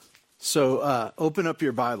So open up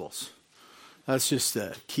your Bibles. That's just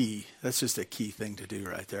a key. That's just a key thing to do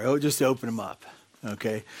right there. Oh, just open them up.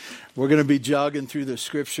 Okay, we're going to be jogging through the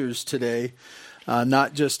scriptures today,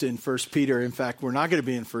 not just in 1 Peter. In fact, we're not going to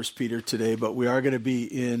be in 1 Peter today, but we are going to be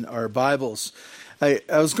in our Bibles. I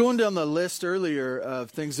was going down the list earlier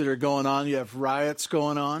of things that are going on. You have riots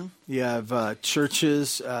going on. You have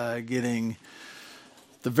churches getting,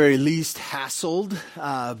 at the very least, hassled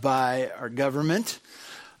by our government.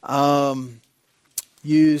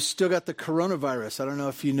 You still got the coronavirus. I don't know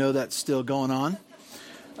if you know that's still going on.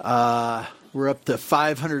 We're up to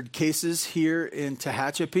 500 cases here in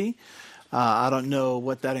Tehachapi. I don't know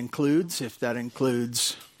what that includes. If that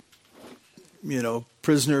includes,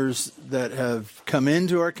 prisoners that have come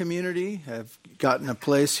into our community, have gotten a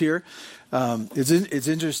place here. It's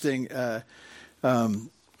interesting.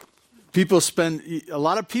 People spend, a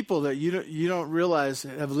lot of people that you don't realize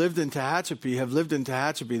have lived in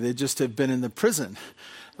Tehachapi. They just have been in the prison.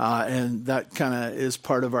 And that kind of is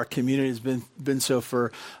part of our community. It's been so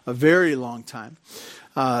for a very long time.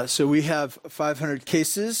 So we have 500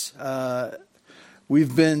 cases.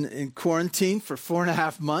 We've been in quarantine for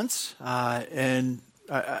 4.5 months. And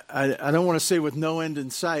I don't want to say with no end in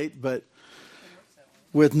sight, but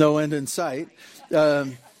with no end in sight.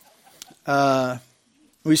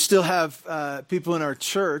 We still have people in our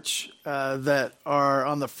church that are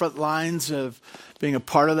on the front lines of being a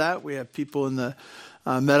part of that. We have people in the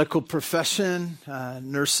medical profession,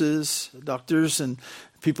 nurses, doctors, and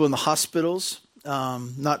people in the hospitals,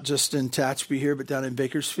 not just in Tehachapi here, but down in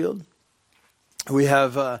Bakersfield. We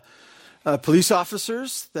have police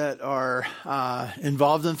officers that are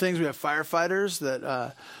involved in things. We have firefighters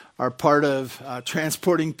that are part of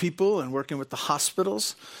transporting people and working with the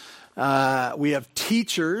hospitals. We have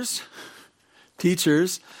teachers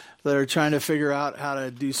that are trying to figure out how to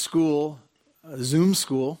do school, Zoom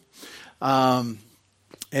school, and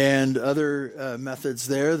other methods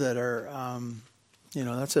there that are,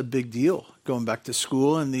 that's a big deal, going back to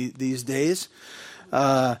school in these days.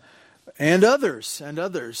 And others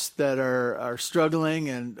that are struggling,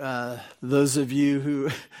 and those of you who,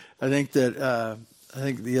 I think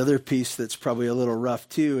the other piece that's probably a little rough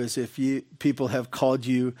too is if people have called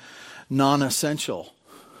you non-essential.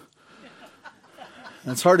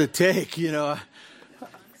 That's hard to take,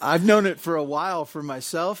 I've known it for a while for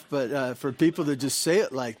myself, but for people to just say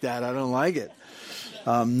it like that, I don't like it.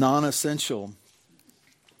 Non-essential.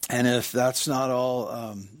 And if that's not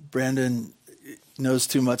all, Brandon knows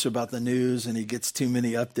too much about the news and he gets too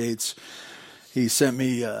many updates. He sent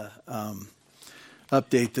me a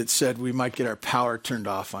update that said we might get our power turned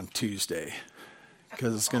off on Tuesday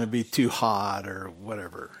because it's going to be too hot or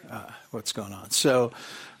whatever, what's going on. So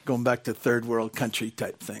going back to third world country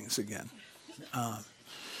type things again.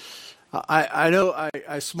 I know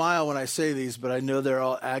I smile when I say these, but I know they're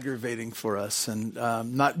all aggravating for us, and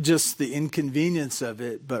not just the inconvenience of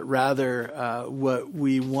it, but rather what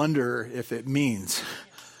we wonder if it means.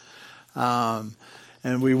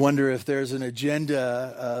 And we wonder if there's an agenda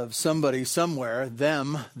of somebody somewhere,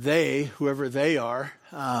 them, they, whoever they are,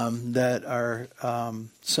 that are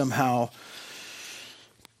somehow,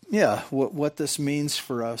 what this means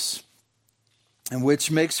for us. And which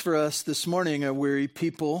makes for us this morning a weary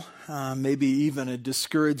people, maybe even a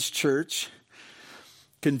discouraged church,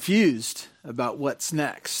 confused about what's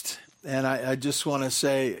next. And I just want to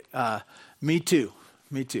say, me too.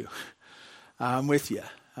 I'm with you.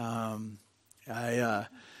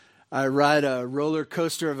 I ride a roller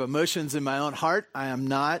coaster of emotions in my own heart. I am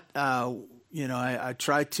not, I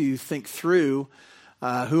try to think through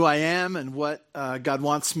who I am and what God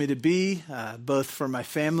wants me to be, both for my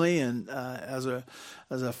family and as a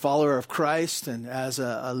follower of Christ and as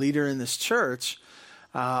a leader in this church.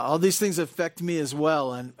 All these things affect me as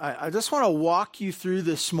well. And I just want to walk you through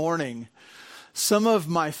this morning some of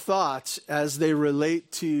my thoughts as they relate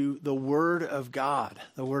to the Word of God.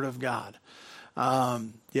 The Word of God.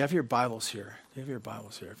 You have your Bibles here. If you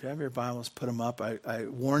have your Bibles, put them up. I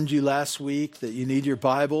warned you last week that you need your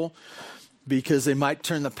Bible because they might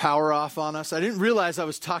turn the power off on us. I didn't realize I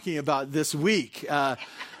was talking about this week,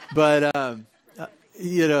 but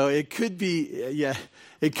it could be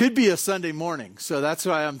a Sunday morning. So that's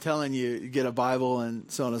why I'm telling you, get a Bible and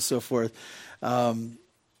so on and so forth.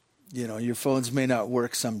 Your phones may not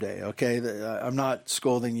work someday. Okay, I'm not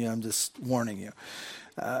scolding you. I'm just warning you.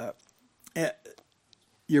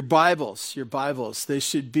 Your Bibles, they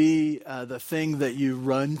should be the thing that you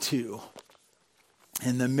run to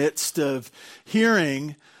in the midst of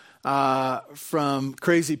hearing from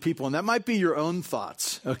crazy people. And that might be your own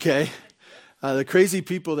thoughts, okay? The crazy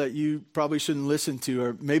people that you probably shouldn't listen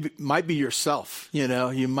to might be yourself.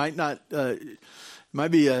 You might not.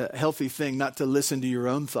 Might be a healthy thing not to listen to your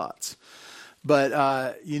own thoughts.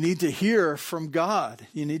 But you need to hear from God.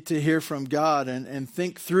 You need to hear from God and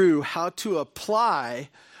think through how to apply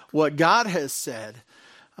what God has said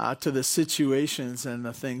to the situations and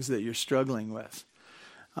the things that you're struggling with.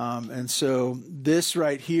 And so this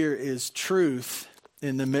right here is truth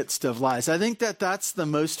in the midst of lies. I think that's the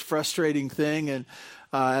most frustrating thing. And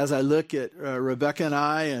as I look at Rebecca and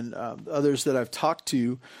I and others that I've talked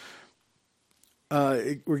to,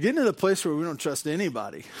 we're getting to the place where we don't trust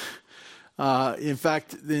anybody. In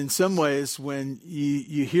fact, in some ways, when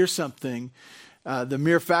you hear something, the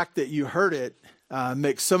mere fact that you heard it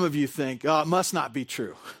makes some of you think, oh, it must not be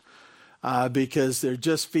true, because they're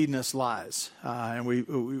just feeding us lies. And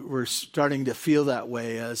we're starting to feel that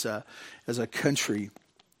way as a country.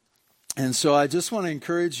 And so I just want to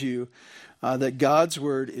encourage you that God's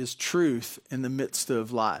word is truth in the midst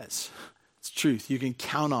of lies. It's truth. You can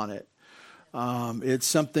count on it. It's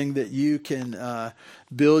something that you can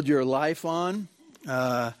build your life on,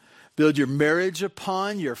 build your marriage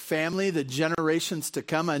upon, your family, the generations to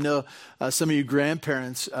come. I know some of you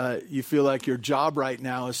grandparents, you feel like your job right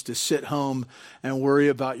now is to sit home and worry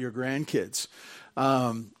about your grandkids.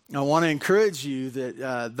 I want to encourage you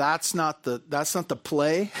that that's not the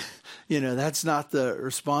play, that's not the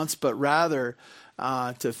response, but rather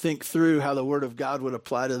to think through how the Word of God would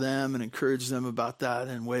apply to them and encourage them about that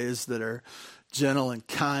in ways that are gentle and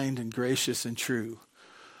kind and gracious and true.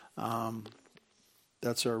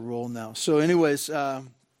 That's our role now. So anyways, I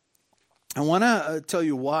want to tell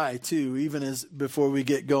you why, too, even as before we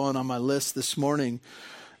get going on my list this morning.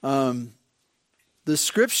 The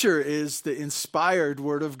Scripture is the inspired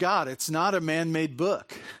Word of God. It's not a man-made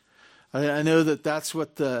book. I know that's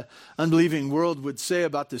what the unbelieving world would say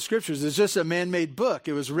about the Scriptures. It's just a man-made book.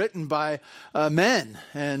 It was written by men.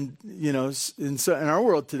 And, in our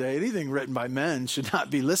world today, anything written by men should not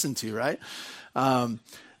be listened to, right?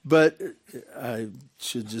 But I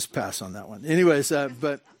should just pass on that one. Anyways,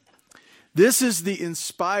 but this is the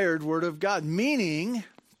inspired Word of God, meaning,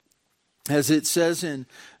 as it says in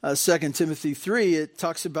 2 Timothy 3, it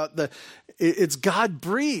talks about it's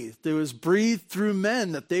God-breathed. It was breathed through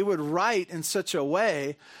men that they would write in such a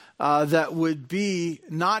way that would be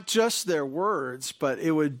not just their words, but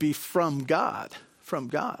it would be from God.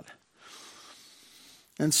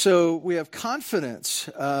 And so we have confidence.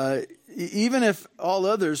 Even if all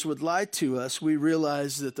others would lie to us, we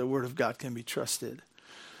realize that the Word of God can be trusted.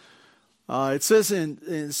 It says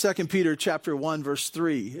in 2 Peter chapter 1, verse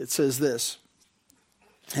 3, it says this.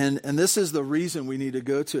 And this is the reason we need to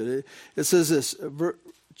go to it. It says this,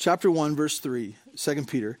 chapter 1, verse 3, 2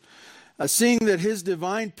 Peter. Seeing that his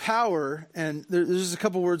divine power, and there's a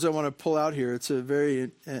couple words I want to pull out here. It's a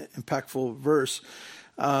very impactful verse.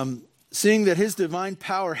 Seeing that his divine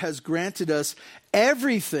power has granted us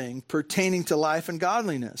everything pertaining to life and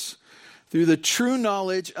godliness, through the true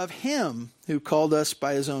knowledge of him who called us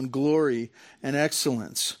by his own glory and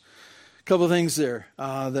excellence. A couple of things there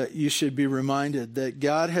that you should be reminded that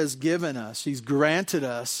God has given us, he's granted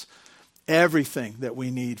us everything that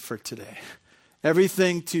we need for today.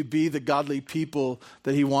 Everything to be the godly people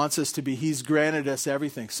that he wants us to be. He's granted us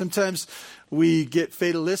everything. Sometimes we get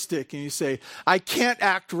fatalistic and you say, I can't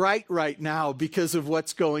act right now because of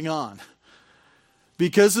what's going on.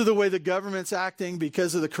 Because of the way the government's acting,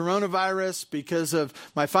 because of the coronavirus, because of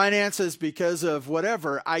my finances, because of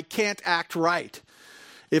whatever, I can't act right.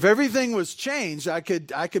 If everything was changed, I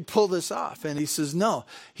could pull this off. And he says, no,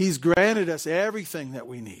 he's granted us everything that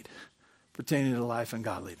we need pertaining to life and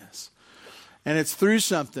godliness. And it's through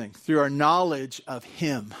our knowledge of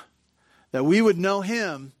him, that we would know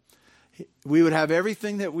him. We would have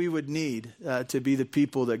everything that we would need to be the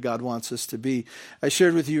people that God wants us to be. I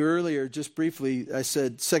shared with you earlier, just briefly, I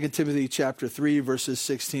said 2 Timothy chapter 3, verses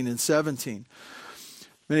 16 and 17.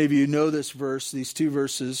 Many of you know this verse, these two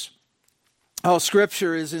verses. All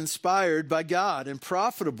Scripture is inspired by God and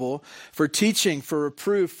profitable for teaching, for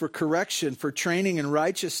reproof, for correction, for training in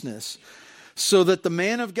righteousness, so that the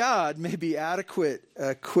man of God may be adequate,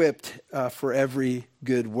 equipped for every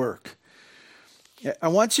good work. I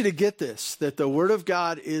want you to get this, that the Word of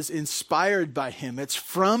God is inspired by him. It's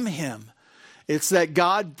from him. It's that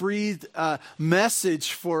God-breathed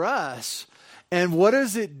message for us. And what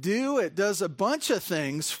does it do? It does a bunch of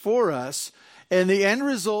things for us. And the end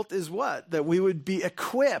result is what? That we would be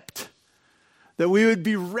equipped. That we would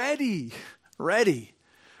be ready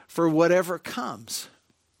for whatever comes.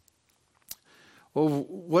 Well,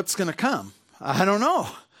 what's going to come? I don't know.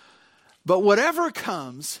 But whatever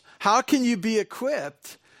comes, how can you be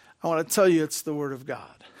equipped I want to tell you it's the Word of God.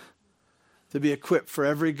 To be equipped for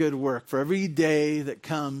every good work, for every day that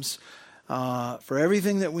comes, for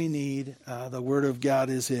everything that we need, the Word of God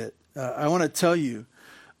is it. I want to tell you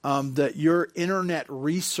that your internet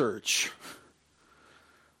research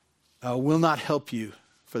will not help you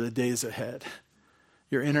for the days ahead.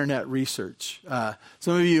 Your internet research.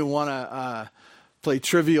 Some of you want to play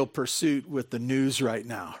Trivial Pursuit with the news right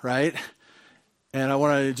now, right? And I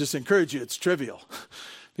want to just encourage you, it's trivial.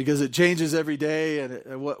 Because it changes every day,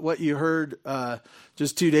 and what you heard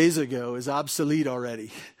just 2 days ago is obsolete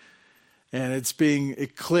already. And it's being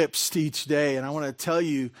eclipsed each day. And I want to tell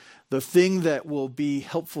you, the thing that will be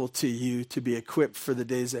helpful to you to be equipped for the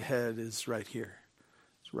days ahead is right here.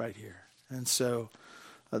 It's right here. And so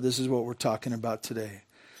this is what we're talking about today.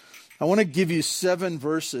 I want to give you 7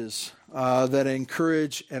 verses that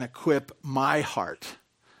encourage and equip my heart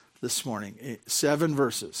this morning. 7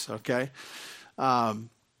 verses, okay?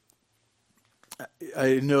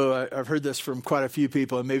 I know I've heard this from quite a few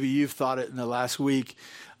people, and maybe you've thought it in the last week.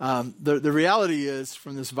 The reality is,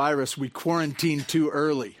 from this virus, we quarantined too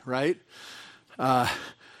early, right?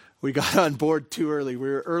 We got on board too early. We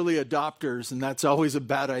were early adopters, and that's always a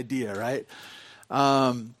bad idea, right?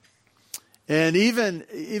 And even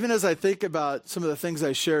as I think about some of the things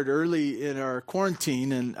I shared early in our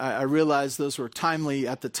quarantine, and I realized those were timely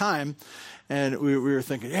at the time, and we were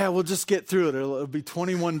thinking, yeah, we'll just get through it. It'll be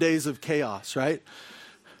 21 days of chaos, right?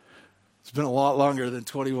 It's been a lot longer than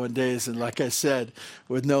 21 days, and like I said,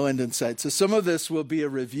 with no end in sight. So some of this will be a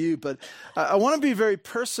review, but I want to be very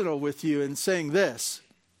personal with you in saying this,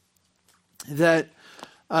 that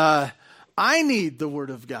I need the Word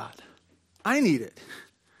of God. I need it.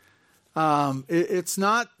 It's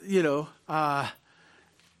not,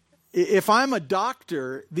 if I'm a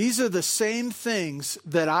doctor, these are the same things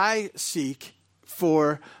that I seek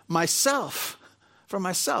for myself. For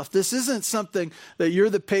myself. This isn't something that you're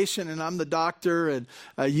the patient and I'm the doctor and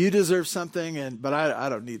you deserve something, but I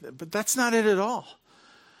don't need it. But that's not it at all.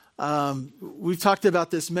 We've talked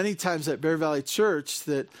about this many times at Bear Valley Church,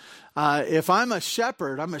 that if I'm a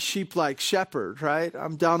shepherd, I'm a sheep-like shepherd, right?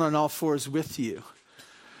 I'm down on all fours with you.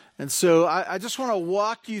 And so I just want to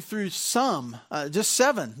walk you through just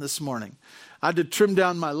 7 this morning. I had to trim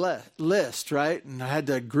down my list, right? And I had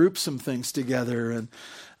to group some things together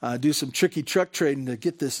and do some tricky truck trading to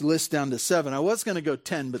get this list down to 7. I was going to go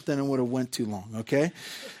 10, but then it would have went too long, okay?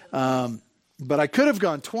 But I could have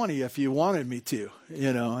gone 20 if you wanted me to,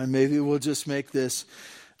 and maybe we'll just make this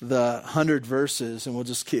the 100 verses, and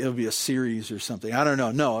it'll be a series or something. I don't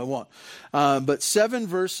know. No, I won't. But 7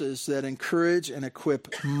 verses that encourage and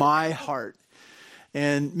equip my heart.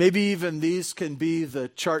 And maybe even these can be the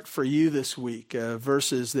chart for you this week,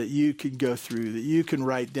 verses that you can go through, that you can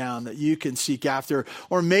write down, that you can seek after.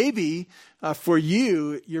 Or maybe for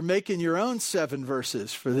you, you're making your own 7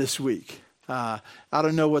 verses for this week. I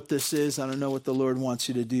don't know what this is. I don't know what the Lord wants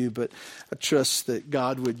you to do, but I trust that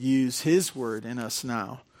God would use His word in us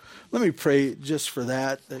now. Let me pray just for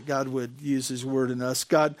that God would use His word in us.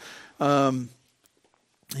 God,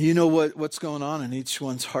 you know what's going on in each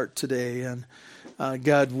one's heart today. And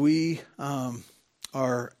God, we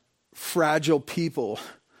are fragile people,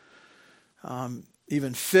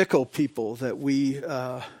 even fickle people, that we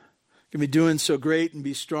can be doing so great and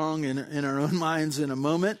be strong in our own minds in a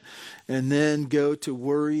moment, and then go to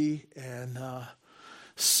worry and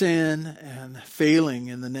sin and failing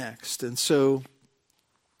in the next. And so,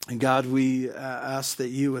 God, we ask that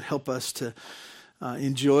you would help us to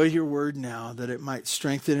enjoy your word now, that it might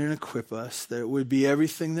strengthen and equip us, that it would be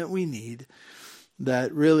everything that we need,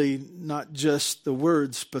 that really not just the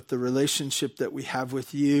words, but the relationship that we have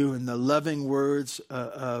with you and the loving words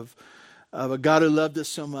of a God who loved us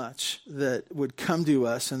so much, that would come to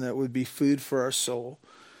us and that would be food for our soul,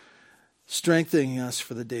 strengthening us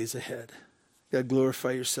for the days ahead. God,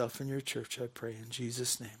 glorify yourself in your church, I pray in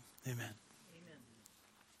Jesus' name. Amen.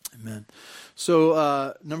 Amen.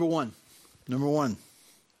 So, number one,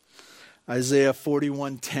 Isaiah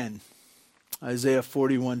 41:10. Isaiah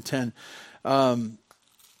 41:10.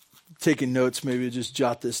 Taking notes, maybe just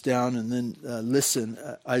jot this down and then listen.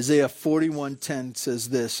 Isaiah 41:10 says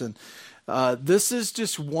this, and this is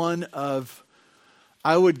just one of,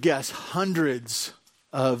 I would guess, hundreds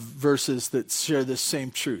of verses that share the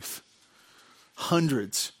same truth.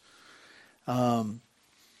 Hundreds. It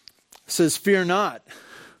says, "Fear not,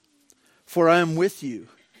 for I am with you.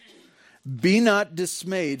 Be not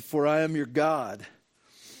dismayed, for I am your God.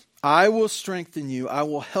 I will strengthen you. I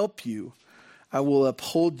will help you. I will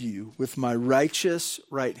uphold you with my righteous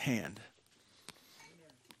right hand."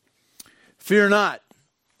 Fear not.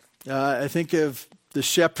 I think of the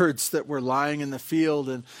shepherds that were lying in the field,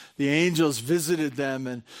 and the angels visited them,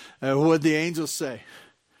 and what did the angels say?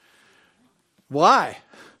 Why?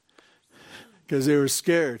 Because they were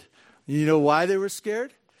scared. You know why they were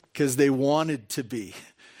scared? Because they wanted to be.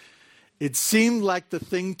 It seemed like the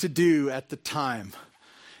thing to do at the time.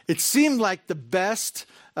 It seemed like the best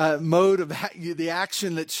mode of the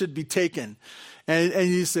action that should be taken. And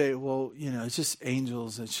you say, well, it's just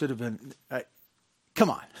angels. It should have been. Come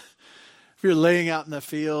on. If you're laying out in the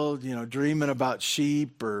field, dreaming about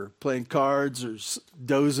sheep or playing cards or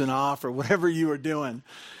dozing off or whatever you were doing,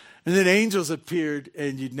 and then angels appeared,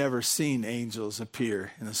 and you'd never seen angels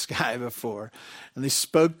appear in the sky before, and they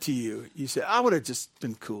spoke to you, you say, I would have just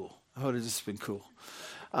been cool.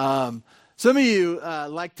 Some of you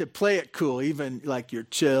like to play it cool, even like you're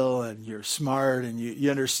chill and you're smart and you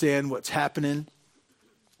understand what's happening.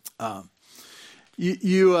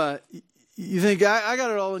 You think, I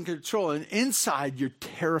got it all in control. And inside, you're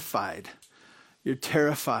terrified. You're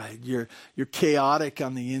terrified. You're chaotic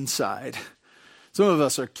on the inside. Some of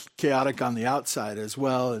us are chaotic on the outside as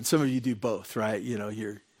well. And some of you do both, right?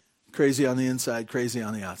 You're crazy on the inside, crazy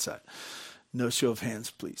on the outside. No show of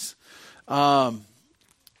hands, please. Fear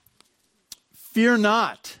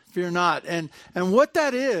not. Fear not. And what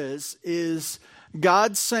that is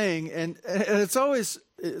God saying, and it's always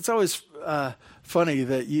funny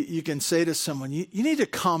that you can say to someone, you need to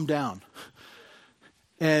calm down.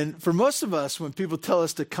 And for most of us, when people tell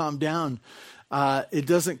us to calm down, it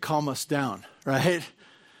doesn't calm us down, right?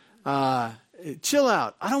 Chill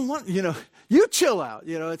out. I don't want, you chill out.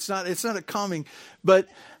 It's not a calming, but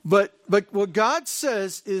what God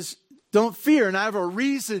says is don't fear, and I have a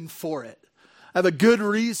reason for it. I have a good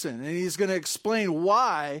reason, and he's going to explain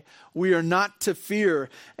why we are not to fear.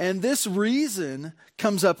 And this reason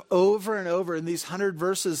comes up over and over in these 100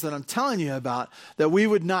 verses that I'm telling you about, that we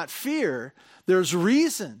would not fear. There's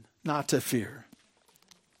reason not to fear.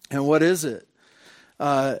 And what is it?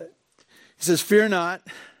 He says, fear not,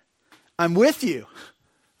 I'm with you.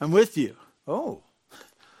 I'm with you. Oh.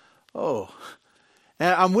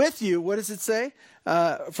 And I'm with you. What does it say?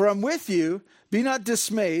 For I'm with you. Be not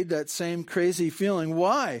dismayed, that same crazy feeling.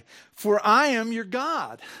 Why? For I am your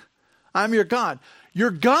God. I'm your God. Your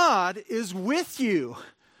God is with you.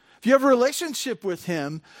 If you have a relationship with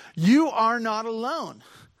him, you are not alone.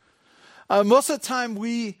 Most of the time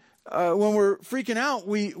when we're freaking out,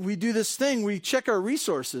 we do this thing. We check our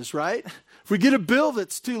resources, right? If we get a bill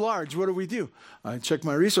that's too large, what do? I check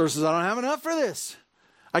my resources. I don't have enough for this.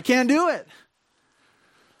 I can't do it.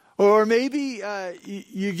 Or maybe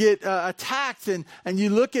you get attacked and you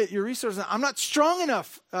look at your resources. I'm not strong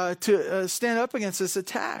enough to stand up against this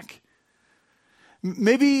attack.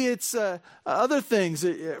 Maybe it's other things.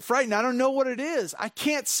 Frightened. I don't know what it is. I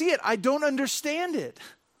can't see it. I don't understand it.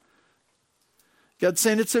 God's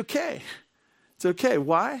saying it's okay. It's okay.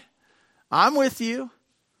 Why? I'm with you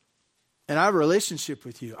and I have a relationship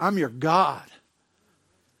with you. I'm your God.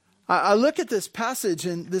 I look at this passage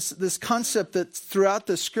and this concept that's throughout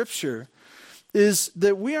the scripture is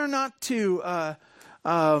that we are not to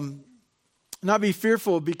not be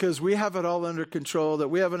fearful because we have it all under control, that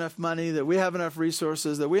we have enough money, that we have enough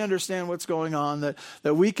resources, that we understand what's going on,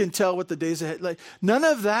 that we can tell what the days ahead. Like, none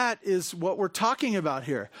of that is what we're talking about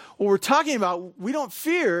here. What we're talking about, we don't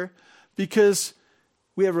fear because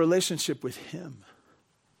we have a relationship with him.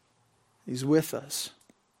 He's with us.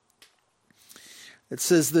 It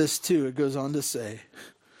says this too. It goes on to say,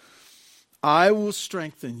 I will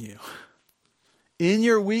strengthen you. In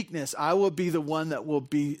your weakness, I will be the one that will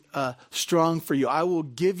be strong for you. I will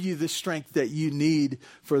give you the strength that you need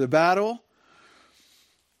for the battle.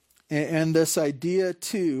 And this idea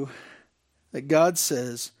too, that God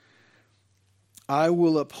says, I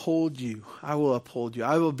will uphold you. I will uphold you.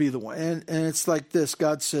 I will be the one. And it's like this.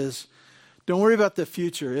 God says, don't worry about the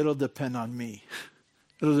future. It'll depend on me.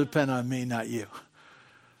 It'll depend on me, not you.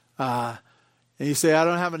 And you say, I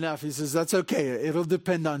don't have enough. He says, that's okay. It'll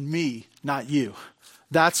depend on me, not you.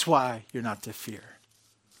 That's why you're not to fear.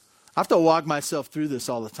 I have to walk myself through this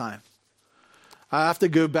all the time. I have to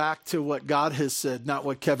go back to what God has said, not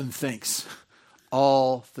what Kevin thinks,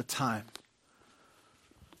 all the time.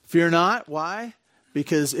 Fear not. Why?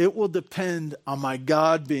 Because it will depend on my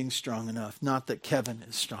God being strong enough, not that Kevin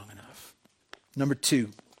is strong enough. Number 2,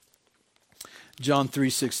 John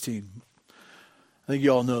 3:16. I think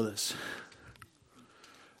you all know this.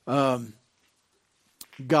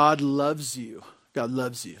 God loves you. God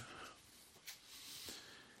loves you.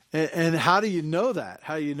 And how do you know that?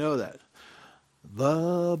 How do you know that?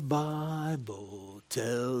 The Bible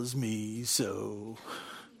tells me so.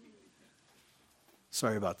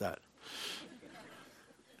 Sorry about that.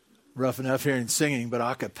 rough enough hearing singing, but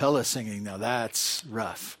a cappella singing, now that's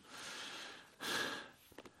rough.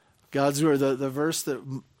 God's word, the verse that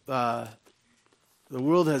the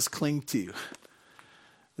world has clung to,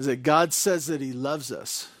 is that God says that he loves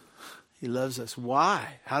us. He loves us.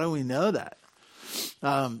 Why? How do we know that?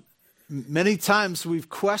 Many times we've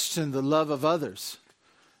questioned the love of others.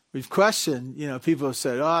 We've questioned, people have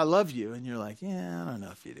said, oh, I love you. And you're like, yeah, I don't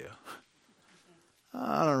know if you do.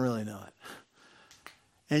 I don't really know it.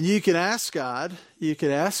 And you can ask God, you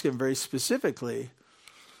can ask him very specifically,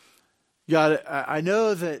 God, I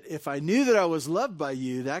know that if I knew that I was loved by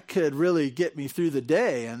you, that could really get me through the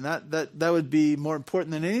day. And that would be more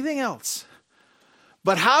important than anything else.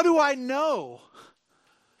 But how do I know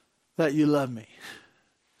that you love me?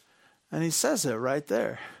 And he says it right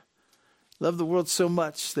there. Loved the world so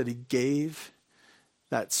much that he gave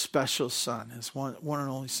that special son, his one and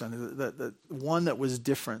only son, the one that was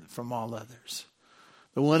different from all others,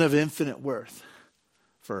 the one of infinite worth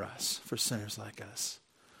for us, for sinners like us.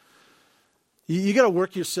 You got to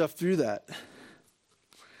work yourself through that.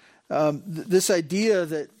 This idea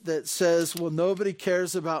that says, well, nobody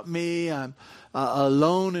cares about me, I'm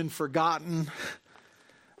alone and forgotten.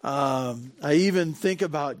 I even think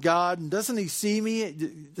about God, and doesn't he see me?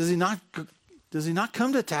 Does he not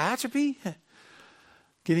come to Tehachapi?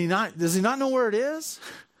 Does he not know where it is?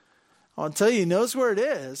 I'll tell you, he knows where it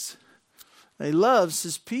is. He loves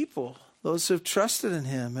his people, those who have trusted in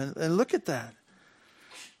him. And look at that.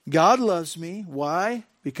 God loves me. Why?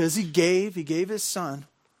 Because he gave his son.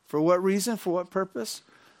 For what reason? For what purpose?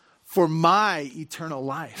 For my eternal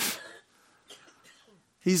life.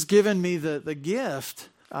 He's given me the gift.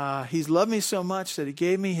 He's loved me so much that he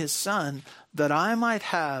gave me his son that I might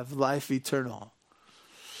have life eternal.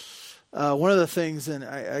 One of the things, and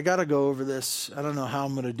I got to go over this. I don't know how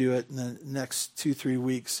I'm going to do it in the next 2-3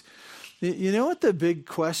 weeks. You know what the big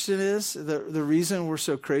question is? The reason we're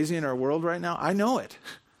so crazy in our world right now? I know it.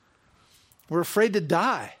 We're afraid to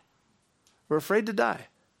die. We're afraid to die.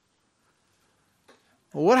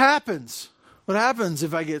 Well, what happens? What happens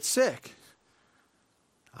if I get sick?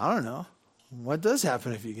 I don't know. What does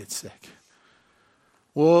happen if you get sick?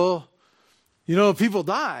 Well, people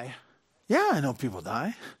die. Yeah, I know people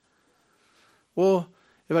die. Well,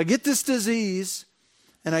 if I get this disease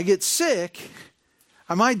and I get sick,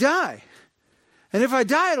 I might die. And if I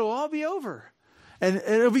die, it'll all be over. And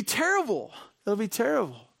it'll be terrible. It'll be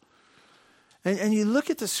terrible. And you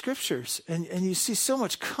look at the scriptures and you see so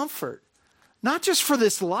much comfort, not just for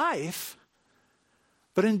this life,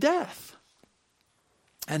 but in death.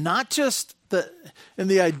 And not just in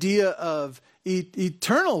the idea of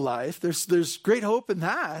eternal life. There's great hope in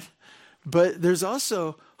that. But there's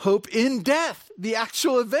also hope in death, the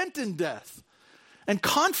actual event in death, and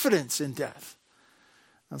confidence in death.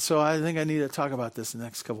 And so I think I need to talk about this in the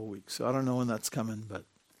next couple of weeks. So I don't know when that's coming, but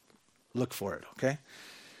look for it, okay?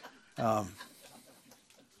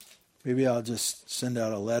 Maybe I'll just send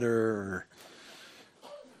out a letter or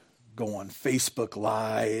go on Facebook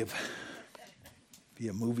Live, be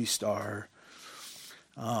a movie star.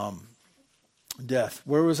 Death.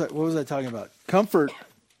 What was I talking about? Comfort,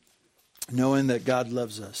 knowing that God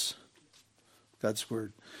loves us. God's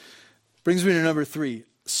word. Brings me to number 3.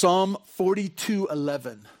 Psalm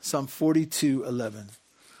 42:11. Psalm 42:11.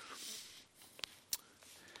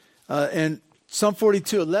 And Psalm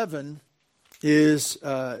 42:11 is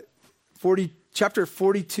chapter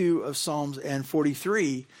 42 of Psalms and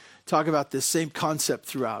 43 talk about this same concept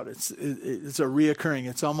throughout. It's a reoccurring.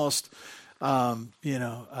 It's almost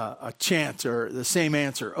a chant or the same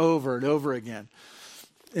answer over and over again.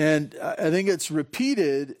 And I think it's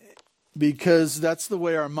repeated because that's the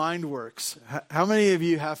way our mind works. How many of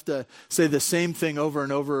you have to say the same thing over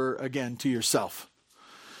and over again to yourself?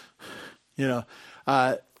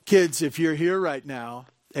 Kids, if you're here right now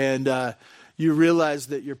and you realize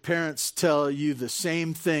that your parents tell you the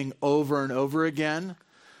same thing over and over again,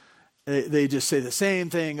 they just say the same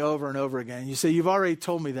thing over and over again. You say, you've already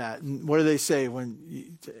told me that. And what do they say? Well,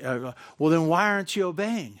 then why aren't you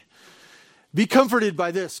obeying? Be comforted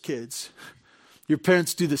by this, kids. Your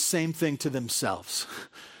parents do the same thing to themselves.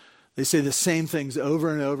 They say the same things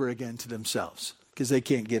over and over again to themselves because they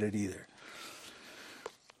can't get it either.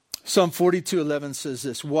 Psalm 42:11 says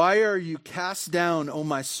this, "Why are you cast down, O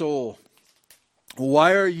my soul?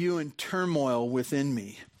 Why are you in turmoil within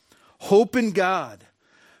me? Hope in God,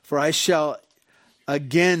 for I shall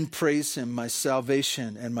again praise him, my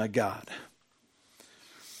salvation and my God."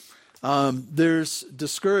 There's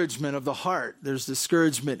discouragement of the heart. There's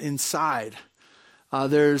discouragement inside.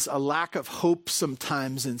 There's a lack of hope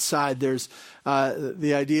sometimes inside. There's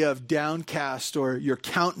the idea of downcast or your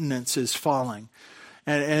countenance is falling.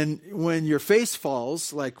 And when your face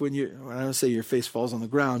falls, like when I don't say your face falls on the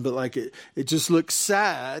ground, but like it just looks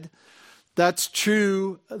sad, that's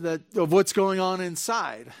true of what's going on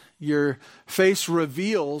inside. Your face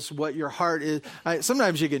reveals what your heart is.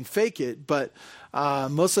 Sometimes you can fake it, but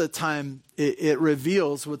most of the time it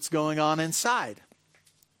reveals what's going on inside.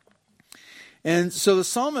 And so the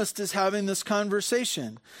psalmist is having this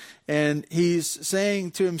conversation, and he's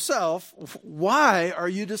saying to himself, why are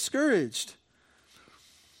you discouraged?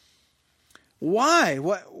 Why?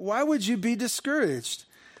 Why would you be discouraged?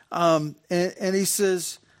 And he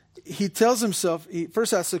says, he tells himself, he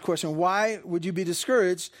first asks the question, why would you be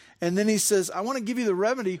discouraged? And then he says, I want to give you the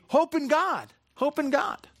remedy, hope in God. Hope in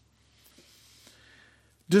God.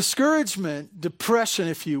 Discouragement, depression,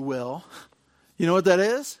 if you will. You know what that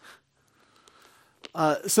is?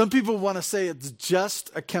 Some people want to say it's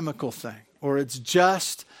just a chemical thing, or it's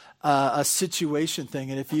just a situation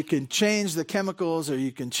thing. And if you can change the chemicals, or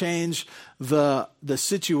you can change the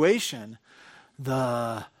situation,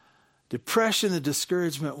 the depression, the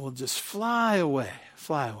discouragement will just fly away.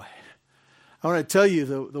 I want to tell you,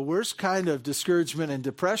 the worst kind of discouragement and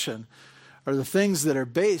depression are the things that are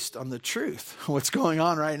based on the truth, what's going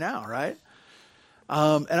on right now, right?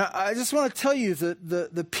 And I just want to tell you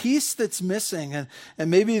that the piece that's missing,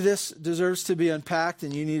 and maybe this deserves to be unpacked,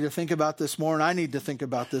 and you need to think about this more, and I need to think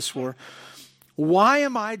about this more. Why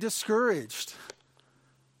am I discouraged?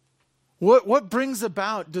 What brings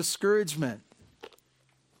about discouragement?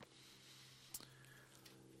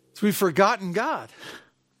 It's we've forgotten God.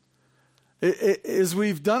 It is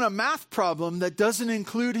we've done a math problem that doesn't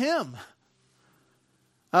include Him.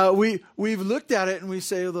 We've looked at it and we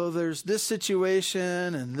say, although there's this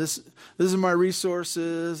situation and this is my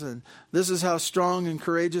resources and this is how strong and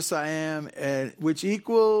courageous I am, and which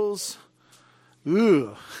equals, I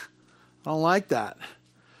don't like that.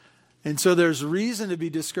 And so there's reason to be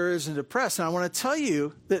discouraged and depressed. And I want to tell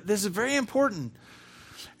you that this is very important.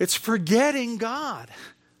 It's forgetting God.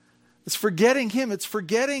 It's forgetting Him. It's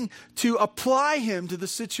forgetting to apply Him to the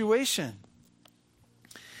situation.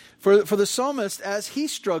 For the psalmist, as he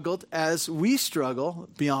struggled, as we struggle,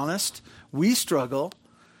 be honest, we struggle,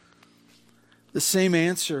 the same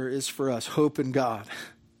answer is for us, hope in God.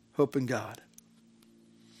 Hope in God.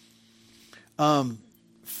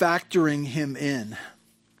 Factoring Him in.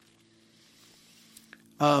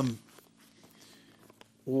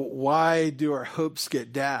 Why do our hopes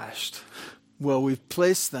get dashed? Well, we've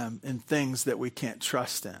placed them in things that we can't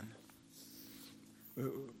trust in.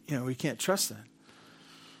 We can't trust in.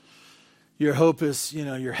 Your hope is,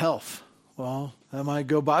 your health. Well, that might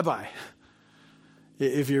go bye-bye.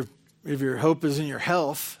 If your hope is in your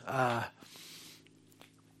health, and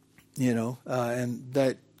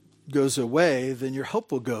that goes away, then your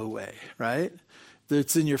hope will go away, right? If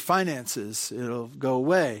it's in your finances, it'll go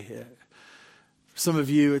away. Some of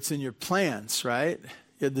you, it's in your plans, right?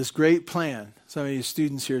 You had this great plan. Some of you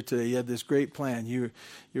students here today, you had this great plan. You're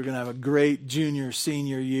going to have a great junior,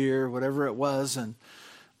 senior year, whatever it was, and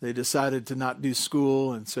they decided to not do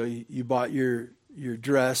school, and so you bought your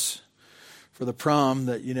dress for the prom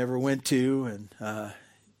that you never went to, and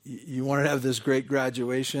you wanted to have this great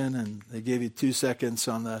graduation, and they gave you 2 seconds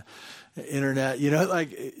on the internet.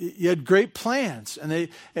 You had great plans,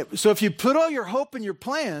 so if you put all your hope in your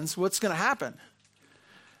plans, what's going to happen?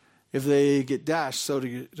 If they get dashed, so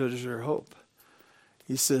does your hope.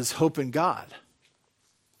 He says, hope in God.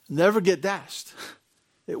 Never get dashed.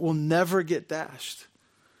 It will never get dashed.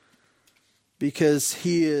 Because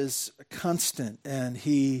He is constant, and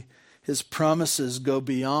His promises go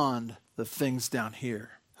beyond the things down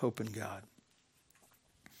here. Hope in God.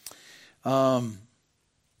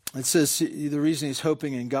 It says the reason he's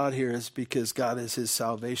hoping in God here is because God is his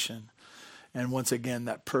salvation. And once again,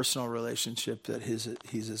 that personal relationship that he's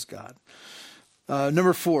his God.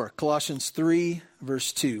 Number 4, Colossians 3,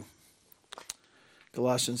 verse 2.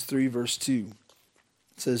 Colossians 3, verse 2.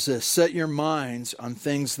 It says this, set your minds on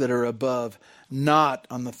things that are above, not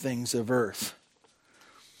on the things of earth.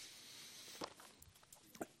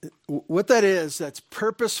 What that is, that's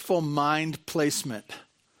purposeful mind placement.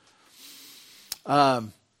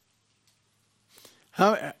 You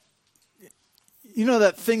know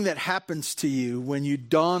that thing that happens to you when you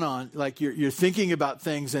dawn on, like you're thinking about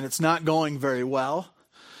things and it's not going very well.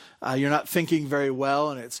 You're not thinking very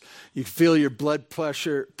well, and you feel your blood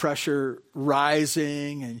pressure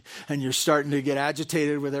rising, and you're starting to get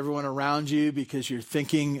agitated with everyone around you because you're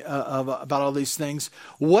thinking about all these things.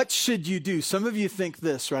 What should you do? Some of you think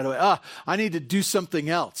this right away. I need to do something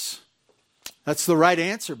else. That's the right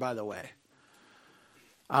answer, by the way.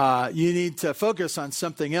 you need to focus on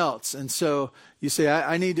something else. And so you say,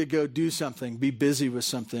 I need to go do something, be busy with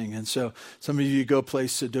something. And so some of you go play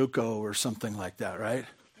Sudoku or something like that, right?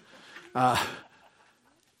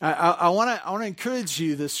 I want to encourage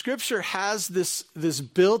you. The scripture has this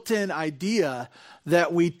built-in idea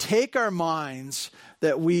that we take our minds,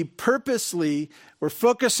 that we're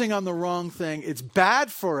focusing on the wrong thing. It's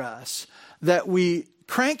bad for us that we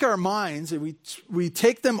crank our minds and we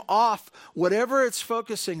take them off whatever it's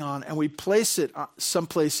focusing on and we place it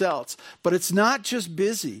someplace else. But it's not just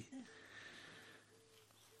busy.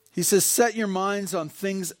 He says, set your minds on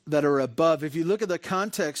things that are above. If you look at the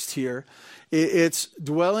context here, it's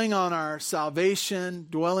dwelling on our salvation,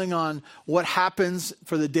 dwelling on what happens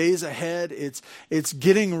for the days ahead. It's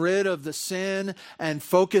getting rid of the sin and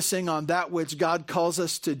focusing on that which God calls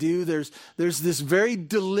us to do. There's this very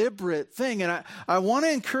deliberate thing, and I want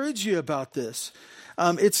to encourage you about this.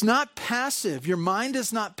 It's not passive. Your mind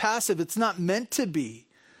is not passive. It's not meant to be.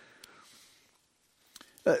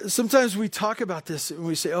 Sometimes we talk about this and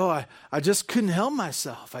we say, I just couldn't help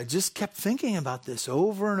myself. I just kept thinking about this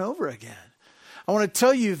over and over again. I want to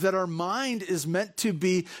tell you that our mind is meant to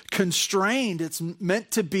be constrained. It's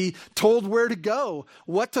meant to be told where to go,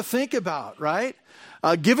 what to think about, right?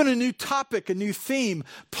 Given a new topic, a new theme,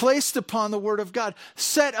 placed upon the Word of God,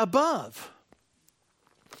 set above.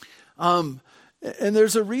 And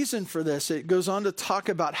there's a reason for this. It goes on to talk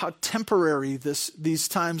about how temporary these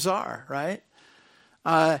times are, right?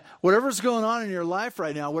 Whatever's going on in your life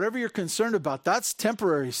right now, whatever you're concerned about, that's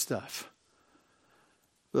temporary stuff.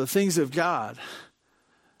 The things of God,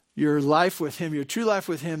 your life with Him, your true life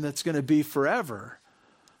with Him that's going to be forever,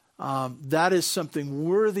 that is something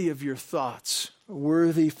worthy of your thoughts,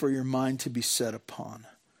 worthy for your mind to be set upon.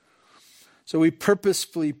 So we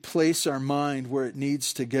purposefully place our mind where it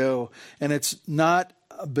needs to go, and it's not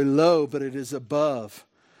below, but it is above.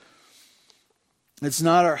 It's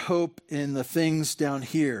not our hope in the things down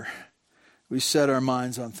here. We set our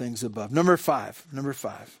minds on things above. Number five.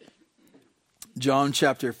 John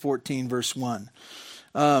chapter 14, verse 1.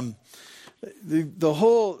 The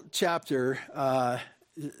whole chapter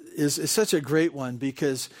is such a great one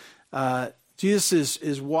because Jesus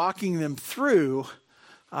is walking them through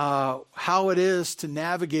how it is to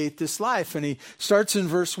navigate this life. And he starts in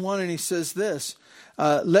verse 1 and he says this,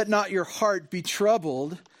 let not your heart be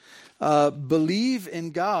troubled. Believe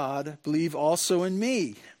in God, believe also in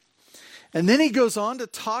me. And then he goes on to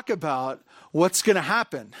talk about what's going to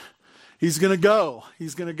happen. He's going to go.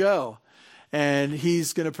 And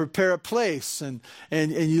he's going to prepare a place. And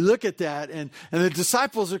you look at that, and the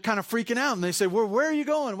disciples are kind of freaking out. And they say, well, where are you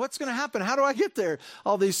going? What's going to happen? How do I get there?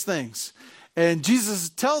 All these things. And Jesus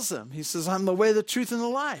tells them, he says, I'm the way, the truth, and the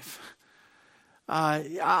life.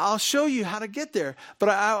 I'll show you how to get there. But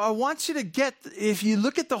I want you to get, if you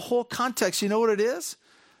look at the whole context, you know what it is?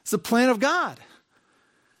 It's the plan of God.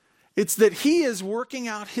 It's that He is working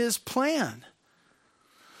out His plan.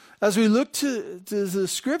 As we look to the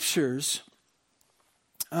scriptures,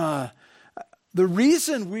 the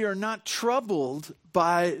reason we are not troubled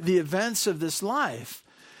by the events of this life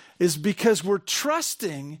is because we're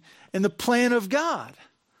trusting in the plan of God.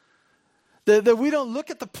 That we don't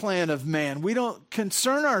look at the plan of man. We don't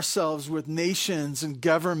concern ourselves with nations and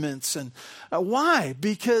governments. And why?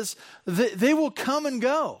 Because they will come and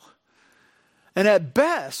go. And at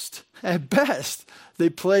best, they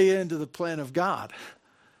play into the plan of God.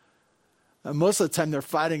 Most of the time they're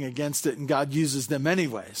fighting against it and God uses them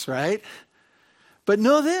anyways, right? But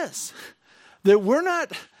know this, that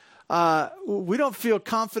we don't feel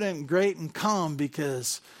confident and great and calm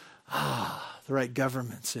because the right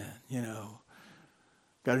government's in,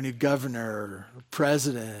 got a new governor or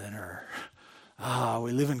president, or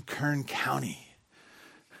we live in Kern County,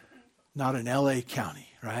 not in LA County,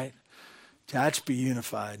 right? Tehachapi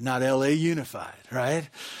unified, not LA unified, right?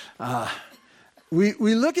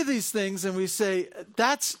 We look at these things and we say,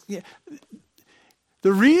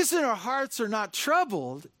 the reason our hearts are not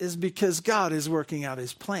troubled is because God is working out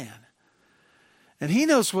His plan. And He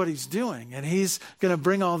knows what He's doing, and He's going to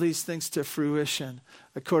bring all these things to fruition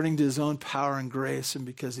according to His own power and grace and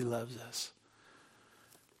because He loves us.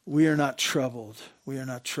 We are not troubled. We are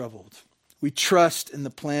not troubled. We trust in the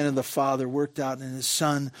plan of the Father worked out in His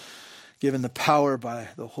Son, given the power by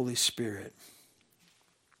the Holy Spirit.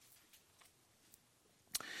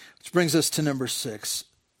 Which brings us to number 6,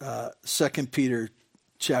 2 Peter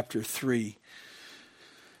chapter 3.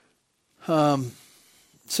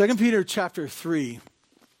 2 Peter chapter 3,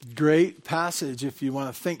 great passage if you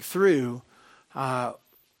want to think through how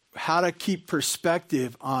to keep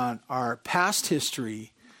perspective on our past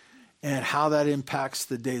history and how that impacts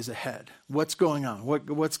the days ahead. What's going on?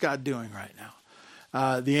 What's God doing right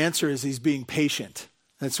now? The answer is he's being patient.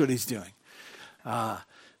 That's what he's doing.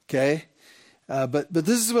 Okay? But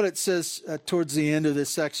this is what it says towards the end of this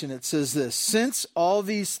section. It says this: since all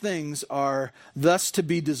these things are thus to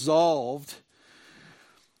be dissolved,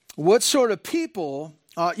 what sort of people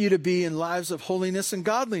ought you to be in lives of holiness and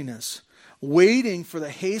godliness, waiting for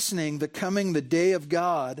the coming, the day of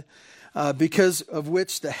God, because of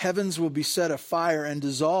which the heavens will be set afire and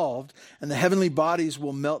dissolved, and the heavenly bodies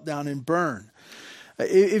will melt down and burn.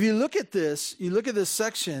 If you look at this,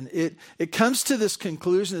 section, it comes to this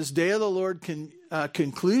conclusion, this day of the Lord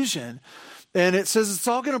conclusion, and it says it's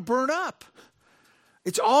all going to burn up.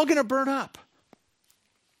 It's all going to burn up.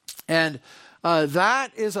 And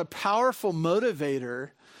that is a powerful motivator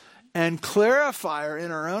and clarifier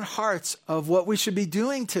in our own hearts of what we should be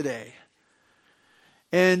doing today.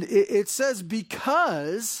 And it says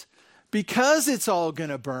because it's all going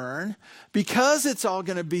to burn, because it's all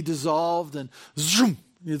going to be dissolved and zoom,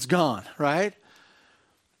 it's gone, right?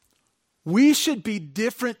 We should be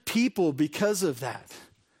different people because of that.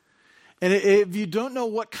 And if you don't know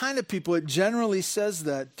what kind of people, it generally says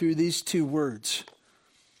that through these two words: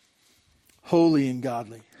 holy and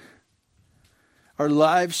godly. Our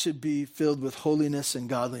lives should be filled with holiness and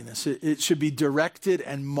godliness. It should be directed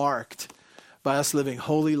and marked by us living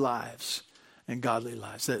holy lives and godly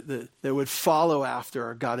lives that would follow after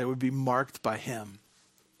our God. It would be marked by him.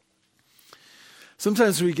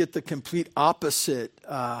 Sometimes we get the complete opposite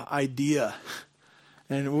idea.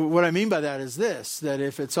 And what I mean by that is this: that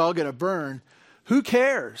if it's all going to burn, who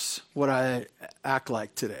cares what I act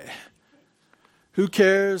like today? Who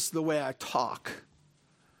cares the way I talk?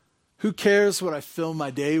 Who cares what I fill my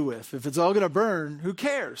day with? If it's all going to burn, who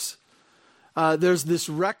cares? There's this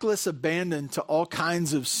reckless abandon to all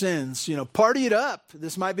kinds of sins. Party it up.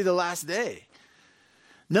 This might be the last day.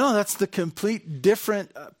 No, that's the complete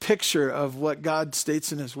different picture of what God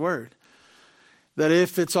states in his word. That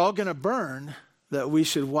if it's all going to burn, that we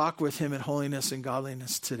should walk with him in holiness and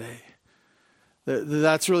godliness today.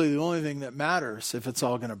 That's really the only thing that matters if it's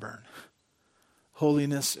all going to burn.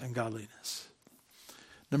 Holiness and godliness.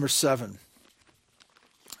 Number seven.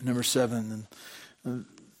 And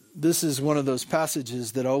this is one of those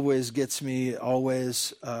passages that always gets me,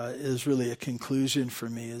 is really a conclusion for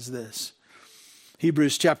me, is this.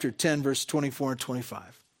 Hebrews chapter 10, verse 24 and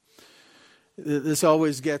 25. This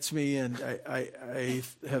always gets me, and I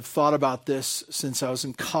have thought about this since I was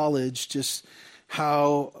in college, just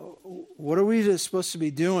what are we supposed to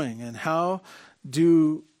be doing, and how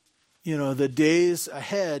do the days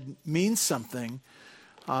ahead mean something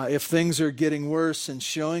if things are getting worse and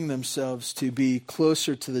showing themselves to be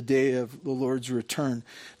closer to the day of the Lord's return.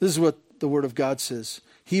 This is what the Word of God says.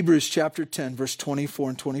 Hebrews chapter 10, verse 24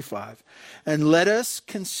 and 25. And let us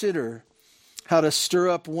consider how to stir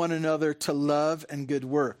up one another to love and good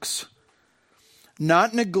works,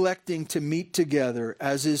 not neglecting to meet together,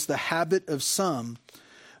 as is the habit of some,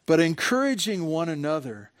 but encouraging one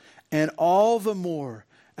another, and all the more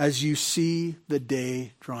as you see the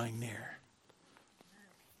day drawing near.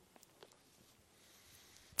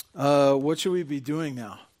 What should we be doing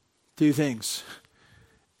now? Two things: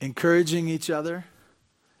 encouraging each other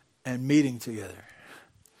and meeting together.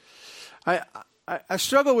 I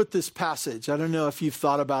struggle with this passage. I don't know if you've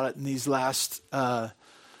thought about it in these last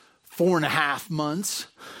 4.5 months.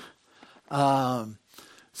 Some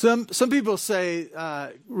people say,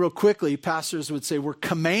 real quickly, pastors would say, we're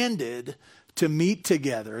commanded to meet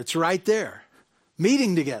together. It's right there.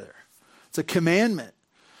 Meeting together. It's a commandment.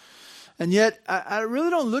 And yet, I really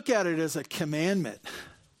don't look at it as a commandment.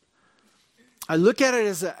 I look at it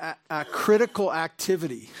as a critical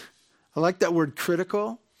activity. I like that word,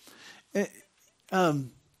 critical. I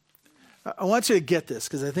want you to get this,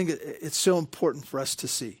 because I think it's so important for us to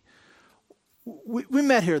see. We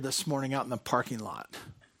met here this morning out in the parking lot.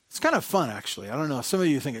 It's kind of fun, actually. I don't know. Some of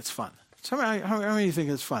you think it's fun. How many of you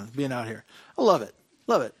think it's fun being out here? I love it.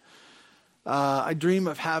 Love it. I dream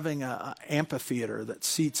of having an amphitheater that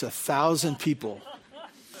seats 1,000 people.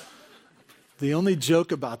 The only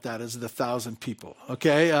joke about that is the 1,000 people.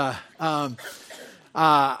 Okay, I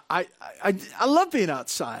love being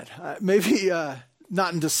outside. Maybe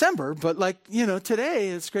not in December, but today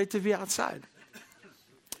it's great to be outside.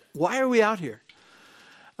 Why are we out here?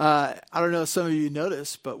 I don't know if some of you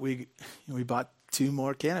noticed, but we bought 2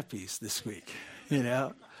 more canopies this week.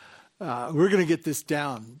 We're going to get this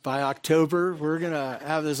down by October. We're going to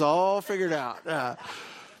have this all figured out.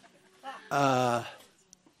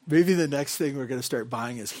 Maybe the next thing we're going to start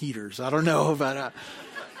buying is heaters. I don't know about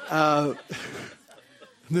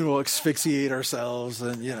then we'll asphyxiate ourselves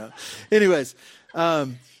and, Anyways, what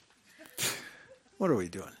are we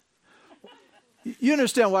doing? You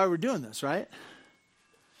understand why we're doing this, right?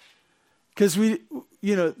 Because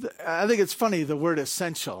I think it's funny, the word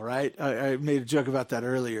essential, right? I made a joke about that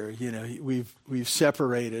earlier. We've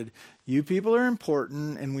separated. You people are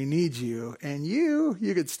important and we need you. And you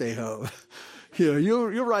could stay home.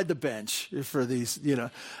 You'll ride the bench for these,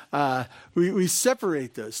 we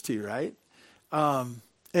separate those two, right?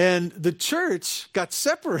 And the church got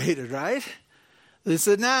separated, right? They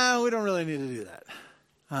said, we don't really need to do that.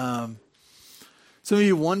 Some of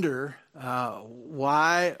you wonder,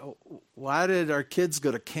 why did our kids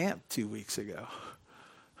go to camp 2 weeks ago?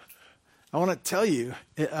 I want to tell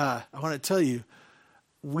you,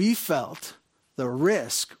 we felt the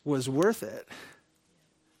risk was worth it.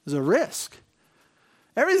 It was a risk.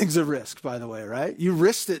 Everything's a risk, by the way, right? You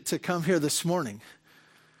risked it to come here this morning.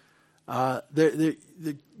 The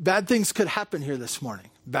bad things could happen here this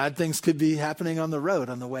morning. Bad things could be happening on the road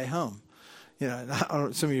on the way home.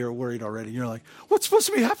 Some of you are worried already. You're like, what's supposed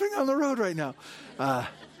to be happening on the road right now?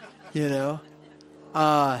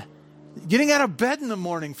 Getting out of bed in the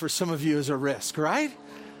morning for some of you is a risk, right?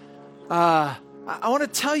 I want to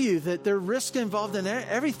tell you that there are risks involved in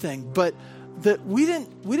everything, but that we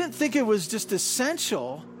didn't think it was just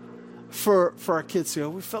essential for our kids to go.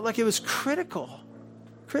 We felt like it was critical.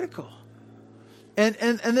 And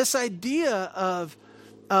this idea of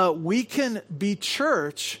we can be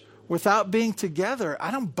church without being together,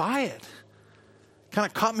 I don't buy it. Kind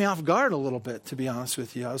of caught me off guard a little bit, to be honest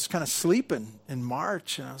with you. I was kind of sleeping in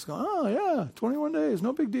March, and I was going, 21 days,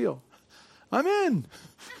 no big deal. I'm in.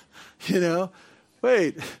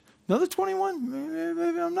 Wait, another 21?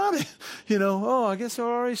 Maybe I'm not in. I guess I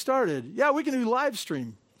already started. Yeah, we can do live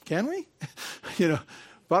stream. Can we?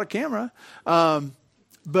 Bought a camera.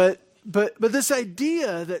 But this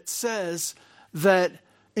idea that says that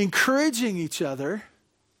encouraging each other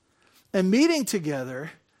and meeting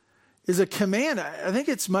together is a command. I think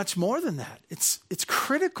it's much more than that. It's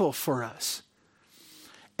critical for us.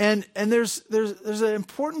 And there's an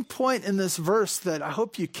important point in this verse that I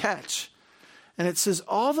hope you catch. And it says,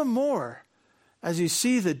 all the more as you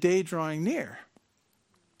see the day drawing near.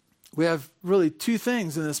 We have really two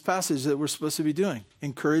things in this passage that we're supposed to be doing: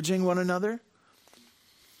 encouraging one another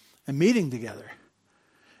and meeting together.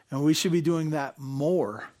 And we should be doing that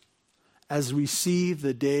more as we see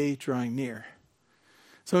the day drawing near.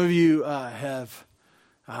 Some of you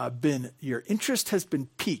your interest has been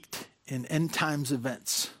piqued in end times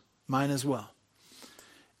events. Mine as well.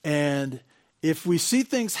 And if we see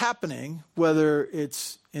things happening, whether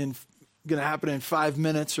it's going to happen in 5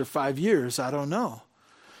 minutes or 5 years, I don't know.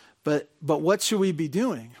 But what should we be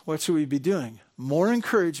doing? What should we be doing? More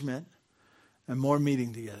encouragement and more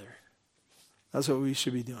meeting together. That's what we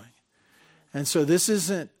should be doing. And so this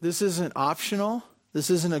isn't optional. This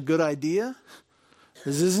isn't a good idea.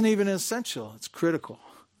 This isn't even essential. It's critical.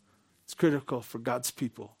 It's critical for God's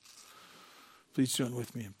people. Please join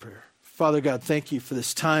with me in prayer. Father God, thank you for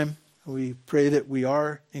this time. We pray that we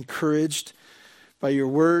are encouraged by your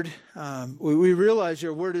word. We realize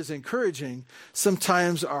your word is encouraging.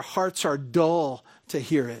 Sometimes our hearts are dull to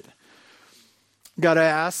hear it. God, I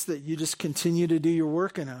ask that you just continue to do your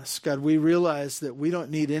work in us. God, we realize that we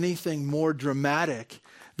don't need anything more dramatic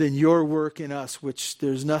than your work in us, which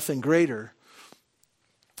there's nothing greater.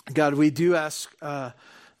 God, we do ask that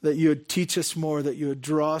you would teach us more, that you would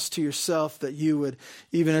draw us to yourself, that you would,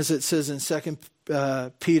 even as it says in 2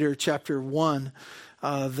 Peter chapter 1,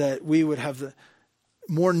 that we would have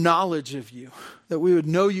more knowledge of you, that we would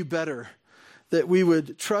know you better, that we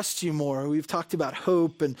would trust you more. We've talked about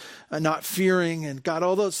hope and not fearing. And God,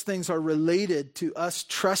 all those things are related to us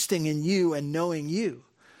trusting in you and knowing you.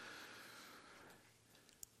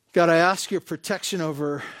 God, I ask your protection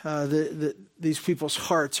over these people's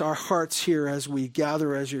hearts, our hearts here as we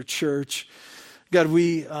gather as your church. God,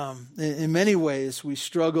 we, in many ways, we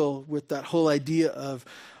struggle with that whole idea of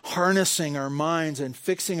harnessing our minds and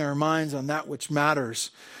fixing our minds on that which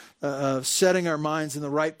matters. Setting our minds in the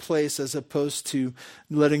right place as opposed to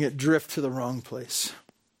letting it drift to the wrong place.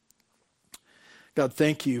 God,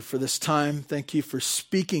 thank you for this time. Thank you for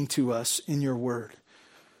speaking to us in your word.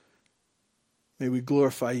 May we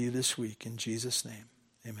glorify you this week in Jesus' name.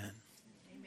 Amen.